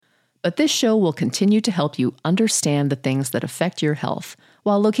But this show will continue to help you understand the things that affect your health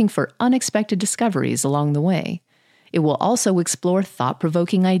while looking for unexpected discoveries along the way. It will also explore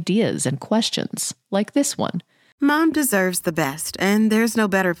thought-provoking ideas and questions, like this one. Mom deserves the best, and there's no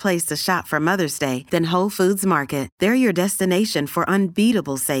better place to shop for Mother's Day than Whole Foods Market. They're your destination for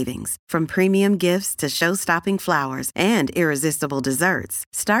unbeatable savings, from premium gifts to show-stopping flowers and irresistible desserts.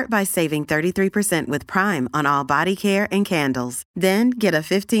 Start by saving 33% with Prime on all body care and candles. Then get a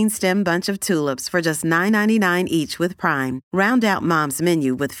 15-stem bunch of tulips for just $9.99 each with Prime. Round out Mom's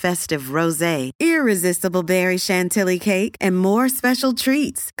menu with festive rosé, irresistible berry chantilly cake, and more special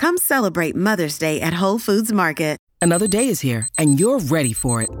treats. Come celebrate Mother's Day at Whole Foods Market. Another day is here, and you're ready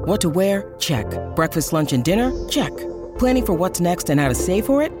for it. What to wear? Check. Breakfast, lunch, and dinner? Check. Planning for what's next and how to save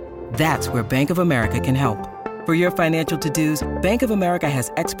for it? That's where Bank of America can help. For your financial to-dos, Bank of America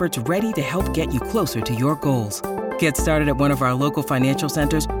has experts ready to help get you closer to your goals. Get started at one of our local financial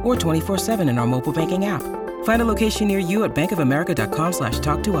centers or 24/7 in our mobile banking app. Find a location near you at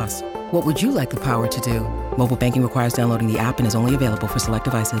bankofamerica.com/talktous. What would you like the power to do? Mobile banking requires downloading the app and is only available for select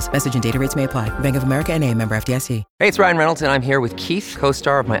devices. Message and data rates may apply. Bank of America N.A., member FDIC. Hey, it's Ryan Reynolds, and I'm here with Keith,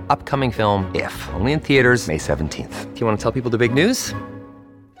 co-star of my upcoming film, If, only in theaters May 17th. Do you want to tell people the big news?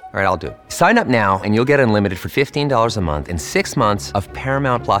 All right, I'll do it. Sign up now and you'll get unlimited for $15 a month and 6 months of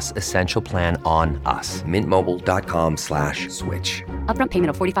Paramount Plus Essential Plan on us. MintMobile.com/switch. Upfront payment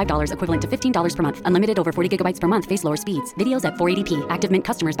of $45 equivalent to $15 per month. Unlimited over 40 gigabytes per month. Face lower speeds. Videos at 480p. Active Mint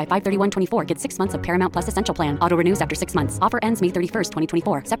customers by 531.24 get 6 months of Paramount Plus Essential Plan. Auto renews after 6 months. Offer ends May 31st,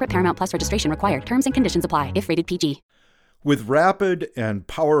 2024. Separate Paramount Plus registration required. Terms and conditions apply if rated PG. With rapid and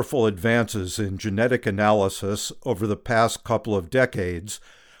powerful advances in genetic analysis over the past couple of decades,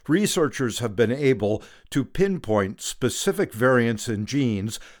 researchers have been able to pinpoint specific variants in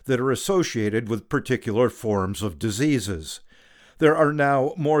genes that are associated with particular forms of diseases. There are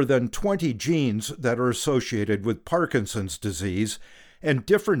now more than 20 genes that are associated with Parkinson's disease, and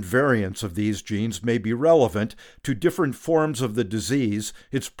different variants of these genes may be relevant to different forms of the disease,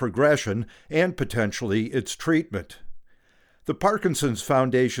 its progression, and potentially its treatment. The Parkinson's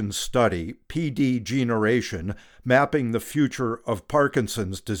Foundation study, PD Generation, Mapping the Future of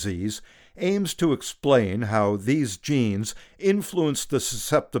Parkinson's Disease, aims to explain how these genes influence the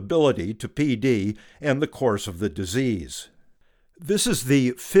susceptibility to PD and the course of the disease. This is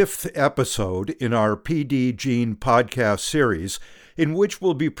the 5th episode in our PD Gene podcast series, in which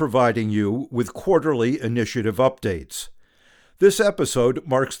we'll be providing you with quarterly initiative updates. This episode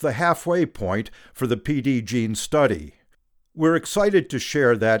marks the halfway point for the PD Gene study. We're excited to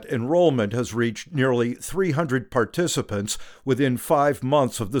share that enrollment has reached nearly 300 participants within 5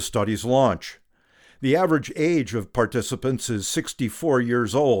 months of the study's launch. The average age of participants is 64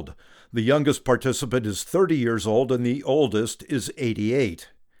 years old. The youngest participant is 30 years old and the oldest is 88.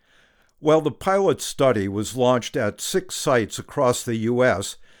 While the pilot study was launched at 6 sites across the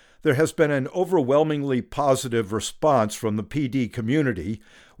U.S., there has been an overwhelmingly positive response from the PD community,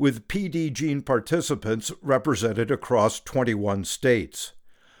 with PD gene participants represented across 21 states.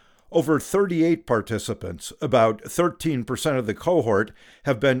 Over 38 participants, about 13% of the cohort,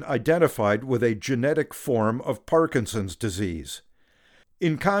 have been identified with a genetic form of Parkinson's disease.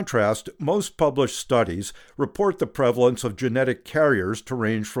 In contrast, most published studies report the prevalence of genetic carriers to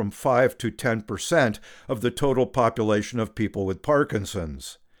range from 5 to 10% of the total population of people with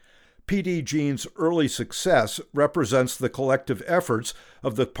Parkinson's. PD Gene's early success represents the collective efforts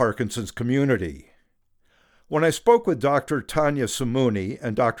of the Parkinson's community. When I spoke with Dr. Tanya Simuni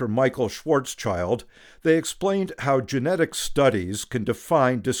and Dr. Michael Schwarzschild, they explained how genetic studies can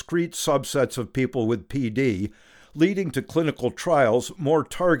define discrete subsets of people with PD, leading to clinical trials more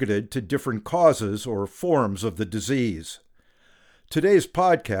targeted to different causes or forms of the disease. Today's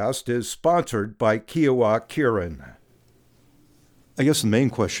podcast is sponsored by Kiowa Kirin. I guess the main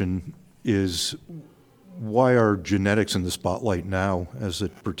question is, why are genetics in the spotlight now as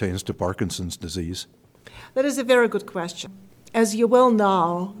it pertains to Parkinson's disease? That is a very good question. As you well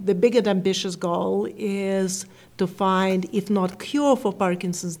know, the big and ambitious goal is to find, if not cure for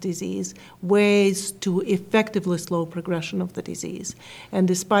Parkinson's disease, ways to effectively slow progression of the disease. And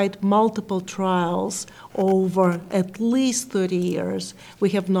despite multiple trials over at least 30 years, we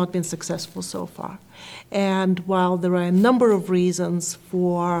have not been successful so far. And while there are a number of reasons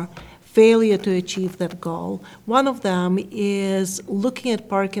for failure to achieve that goal, one of them is looking at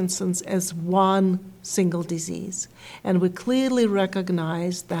Parkinson's as one single disease. And we clearly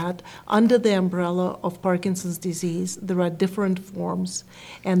recognize that under the umbrella of Parkinson's disease, there are different forms.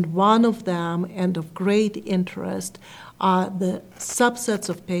 And one of them, and of great interest, are the subsets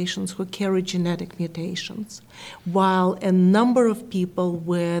of patients who carry genetic mutations, while a number of people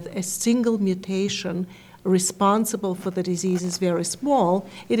with a single mutation responsible for the disease is very small.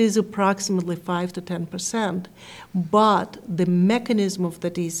 It is approximately 5 to 10%. But the mechanism of the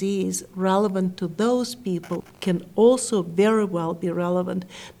disease relevant to those people can also very well be relevant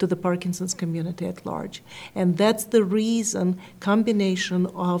to the Parkinson's community at large. And that's the reason combination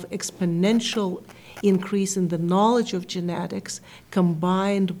of exponential increase in the knowledge of genetics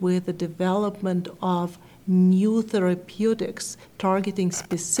combined with the development of new therapeutics targeting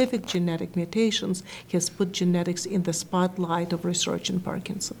specific genetic mutations has put genetics in the spotlight of research in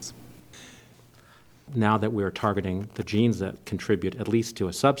Parkinson's. Now that we're targeting the genes that contribute at least to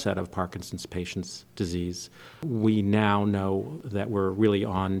a subset of Parkinson's patients' disease, we now know that we're really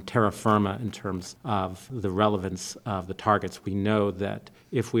on terra firma in terms of the relevance of the targets. We know that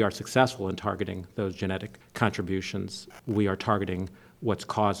if we are successful in targeting those genetic contributions, we are targeting what's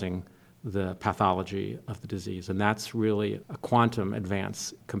causing the pathology of the disease. And that's really a quantum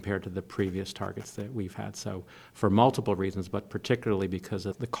advance compared to the previous targets that we've had. So for multiple reasons, but particularly because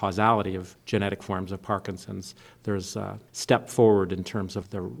of the causality of genetic forms of Parkinson's, there's a step forward in terms of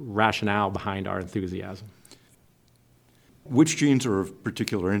the rationale behind our enthusiasm. Which genes are of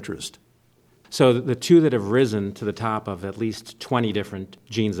particular interest? So the two that have risen to the top of at least 20 different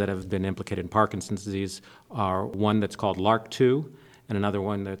genes that have been implicated in Parkinson's disease are one that's called LRRK2, and another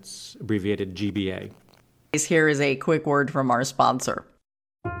one that's abbreviated GBA. Here is a quick word from our sponsor.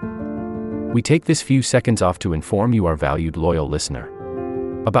 We take this few seconds off to inform you, our valued loyal listener,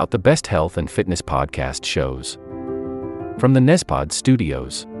 about the best health and fitness podcast shows from the Nespod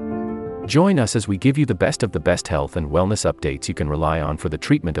Studios. Join us as we give you the best of the best health and wellness updates you can rely on for the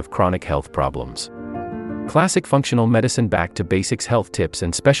treatment of chronic health problems. Classic functional medicine back to basics health tips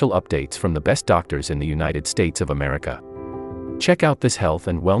and special updates from the best doctors in the United States of America. Check out this health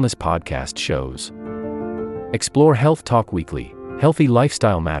and wellness podcast shows. Explore Health Talk Weekly, Healthy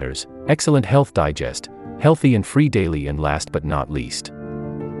Lifestyle Matters, Excellent Health Digest, Healthy and Free Daily, and last but not least,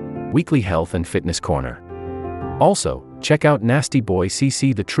 Weekly Health and Fitness Corner. Also, check out Nasty Boy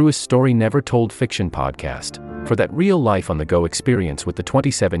CC, the truest story never told fiction podcast, for that real life on the go experience with the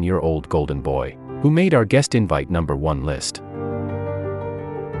 27-year-old golden boy, who made our guest invite #1 list.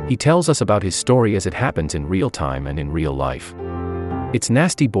 He tells us about his story as it happens in real time and in real life. It's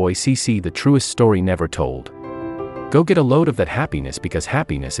Nasty Boy CC, the truest story never told. Go get a load of that happiness, because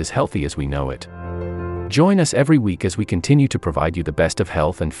happiness is healthy as we know it. Join us every week as we continue to provide you the best of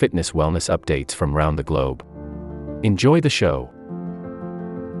health and fitness wellness updates from around the globe. Enjoy the show.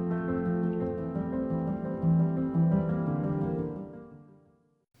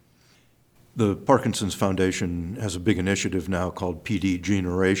 The Parkinson's Foundation has a big initiative now called PD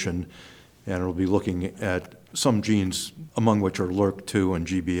Generation, and it'll be looking at some genes, among which are LRRK2 and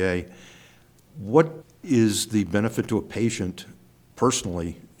GBA. What is the benefit to a patient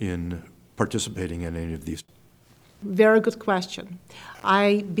personally in participating in any of these? Very good question.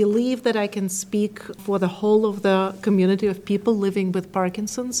 I believe that I can speak for the whole of the community of people living with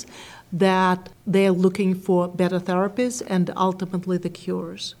Parkinson's, that they're looking for better therapies and ultimately the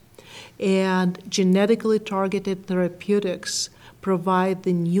cures. And genetically targeted therapeutics provide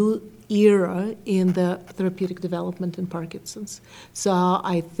the new era in the therapeutic development in Parkinson's. So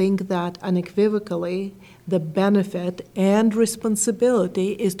I think that unequivocally the benefit and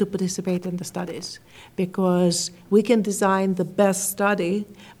responsibility is to participate in the studies, because we can design the best study,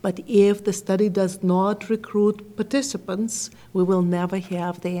 but if the study does not recruit participants, we will never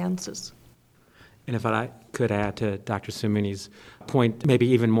have the answers. And if I could add to Dr. Sumuni's point, maybe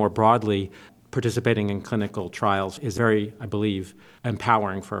even more broadly, participating in clinical trials is very, I believe,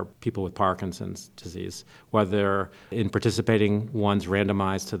 empowering for people with Parkinson's disease, whether in participating one's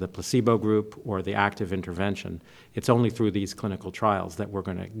randomized to the placebo group or the active intervention. It's only through these clinical trials that we're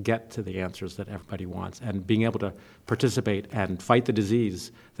going to get to the answers that everybody wants. And being able to participate and fight the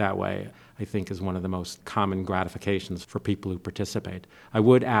disease that way, I think, is one of the most common gratifications for people who participate. I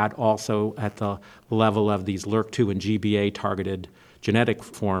would add also at the level of these LRRK2 and GBA targeted genetic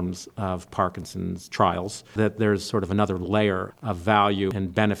forms of Parkinson's trials, that there's sort of another layer of value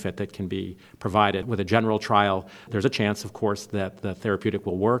and benefit that can be provided. With a general trial, there's a chance, of course, that the therapeutic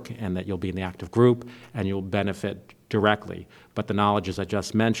will work and that you'll be in the active group and you'll benefit directly. But the knowledge, as I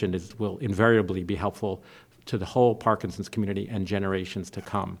just mentioned, will invariably be helpful to the whole Parkinson's community and generations to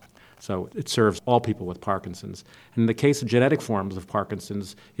come. So it serves all people with Parkinson's. And in the case of genetic forms of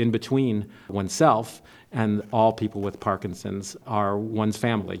Parkinson's, in between oneself and all people with Parkinson's are one's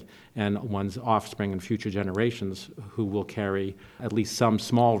family and one's offspring and future generations who will carry at least some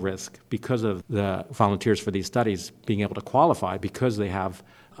small risk because of the volunteers for these studies being able to qualify because they have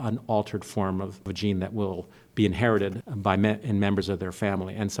an altered form of a gene that will be inherited in members of their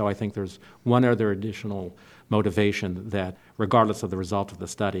family. And so I think there's one other additional motivation that, regardless of the result of the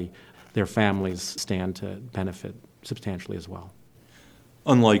study, their families stand to benefit substantially as well.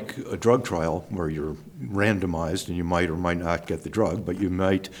 Unlike a drug trial where you're randomized and you might or might not get the drug, but you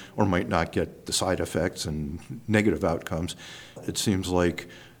might or might not get the side effects and negative outcomes, it seems like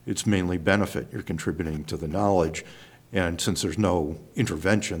it's mainly benefit. You're contributing to the knowledge. And since there's no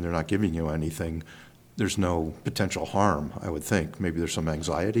intervention, they're not giving you anything, there's no potential harm, I would think. Maybe there's some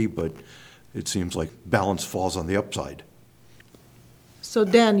anxiety, but it seems like balance falls on the upside. So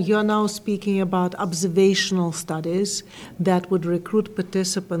Dan, you're now speaking about observational studies that would recruit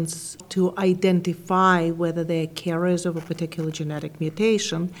participants to identify whether they're carriers of a particular genetic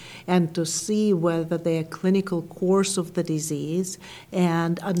mutation and to see whether their clinical course of the disease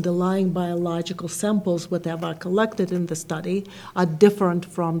and underlying biological samples, whatever are collected in the study, are different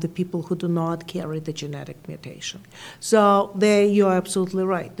from the people who do not carry the genetic mutation. So there you're absolutely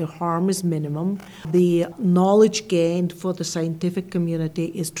right. The harm is minimum. The knowledge gained for the scientific community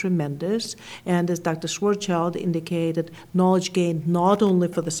is tremendous, and as Dr. Schwarzschild indicated, knowledge gained not only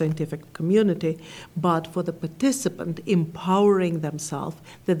for the scientific community, but for the participant, empowering themselves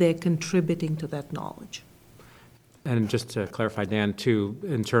that they're contributing to that knowledge. And just to clarify, Dan, too,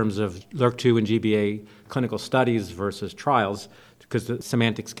 in terms of LRRK2 and GBA clinical studies versus trials, because the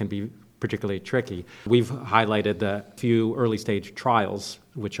semantics can be particularly tricky. We've highlighted the few early-stage trials,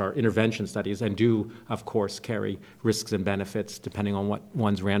 which are intervention studies, and do, of course, carry risks and benefits depending on what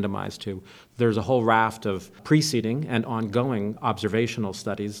one's randomized to. There's a whole raft of preceding and ongoing observational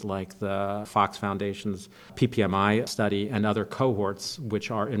studies like the Fox Foundation's PPMI study and other cohorts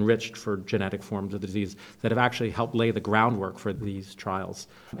which are enriched for genetic forms of the disease that have actually helped lay the groundwork for these trials.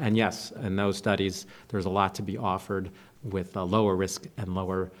 And yes, in those studies, there's a lot to be offered with a lower risk and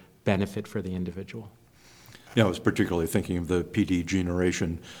lower benefit for the individual. Yeah, I was particularly thinking of the PD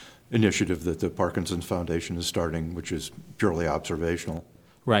generation initiative that the Parkinson's Foundation is starting, which is purely observational.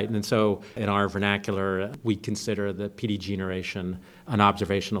 Right, and so in our vernacular, we consider the PD generation an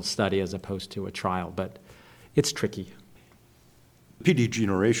observational study as opposed to a trial, but it's tricky. PD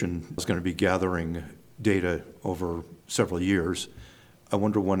generation is going to be gathering data over several years. I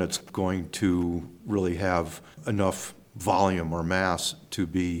wonder when it's going to really have enough volume or mass to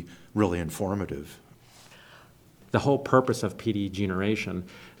be really informative. The whole purpose of PD generation,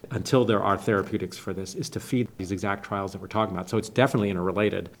 until there are therapeutics for this, is to feed these exact trials that we're talking about. So it's definitely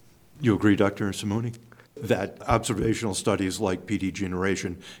interrelated. You agree, Dr. Simoni, that observational studies like PD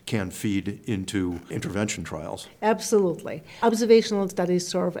generation can feed into intervention trials? Absolutely. Observational studies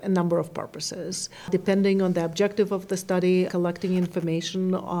serve a number of purposes. Depending on the objective of the study, collecting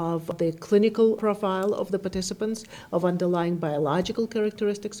information of the clinical profile of the participants, of underlying biological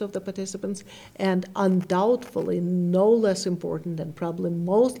characteristics of the participants, and undoubtedly, no less important and probably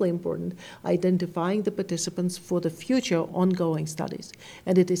mostly important, identifying the participants for the future ongoing studies.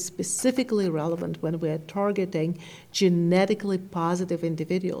 And it is specifically relevant when we are targeting genetically positive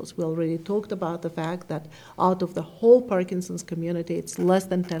individuals. We already talked about the fact that out of the whole Parkinson's community, it's less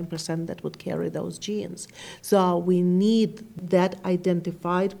than 10% that would carry those genes. So we need that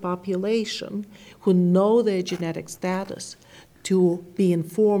identified population who know their genetic status to be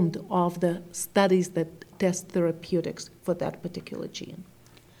informed of the studies that test therapeutics for that particular gene.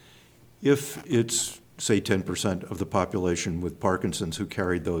 If it's, say, 10% of the population with Parkinson's who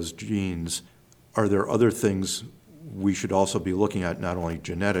carried those genes, are there other things we should also be looking at, not only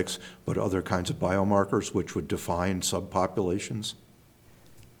genetics, but other kinds of biomarkers which would define subpopulations?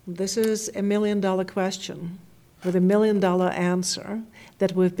 This is $1 million question with $1 million answer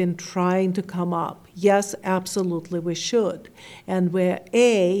that we've been trying to come up. Yes, absolutely, we should. And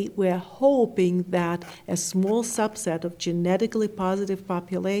we're hoping that a small subset of genetically positive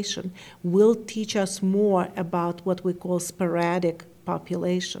population will teach us more about what we call sporadic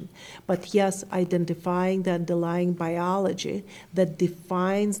population. But yes, identifying the underlying biology that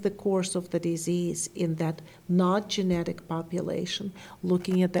defines the course of the disease in that not genetic population,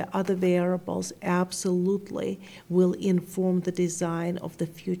 looking at the other variables, absolutely will inform the design of the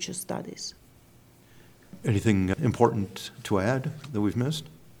future studies. Anything important to add that we've missed?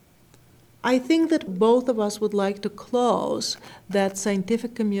 I think that both of us would like to close that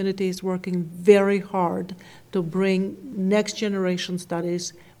scientific community is working very hard to bring next generation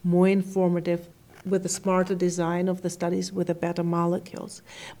studies more informative, with a smarter design of the studies, with the better molecules.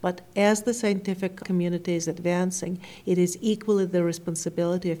 But as the scientific community is advancing, it is equally the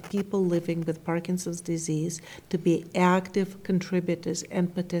responsibility of people living with Parkinson's disease to be active contributors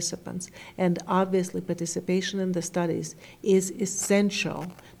and participants. And obviously, participation in the studies is essential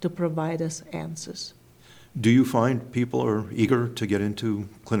to provide us answers. Do you find people are eager to get into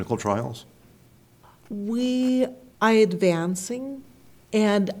clinical trials? We are advancing.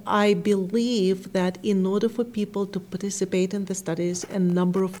 And I believe that in order for people to participate in the studies, a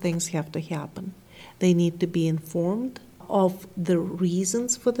number of things have to happen. They need to be informed of the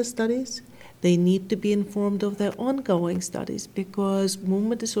reasons for the studies. They need to be informed of their ongoing studies, because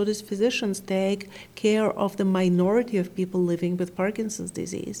movement disorders physicians take care of the minority of people living with Parkinson's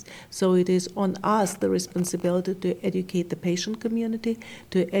disease. So it is on us the responsibility to educate the patient community,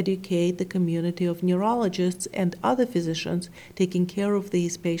 to educate the community of neurologists and other physicians taking care of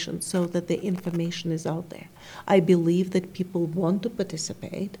these patients, so that the information is out there. I believe that people want to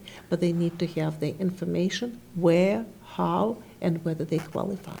participate, but they need to have the information where, how, and whether they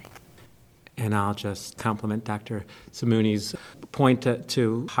qualify. And I'll just compliment Dr. Simuni's point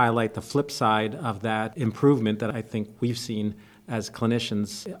to highlight the flip side of that improvement that I think we've seen as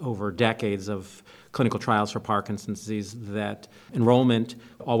clinicians over decades of clinical trials for Parkinson's disease, that enrollment,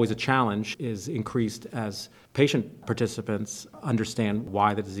 always a challenge, is increased as patient participants understand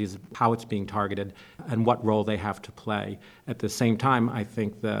why the disease, how it's being targeted, and what role they have to play. At the same time, I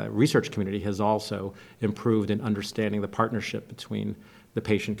think the research community has also improved in understanding the partnership between the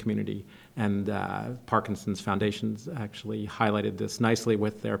patient community. And Parkinson's Foundation's actually highlighted this nicely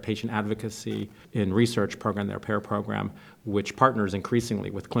with their patient advocacy in research program, their PAIR program, which partners increasingly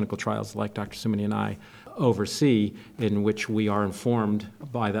with clinical trials like Dr. Sumini and I oversee, in which we are informed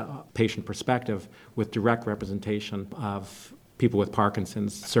by the patient perspective with direct representation of people with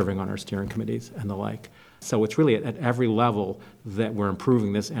Parkinson's serving on our steering committees and the like. So it's really at every level that we're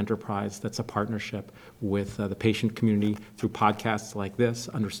improving this enterprise that's a partnership with the patient community through podcasts like this,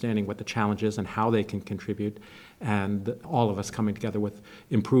 understanding what the challenge is and how they can contribute, and all of us coming together with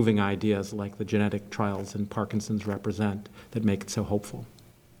improving ideas like the genetic trials in Parkinson's represent that make it so hopeful.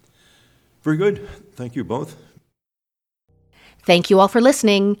 Very good. Thank you both. Thank you all for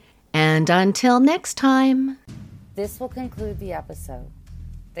listening, and until next time. This will conclude the episode.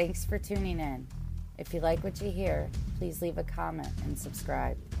 Thanks for tuning in. If you like what you hear, please leave a comment and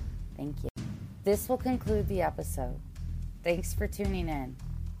subscribe. Thank you. This will conclude the episode. Thanks for tuning in.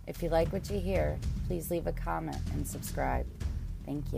 If you like what you hear, please leave a comment and subscribe. Thank you.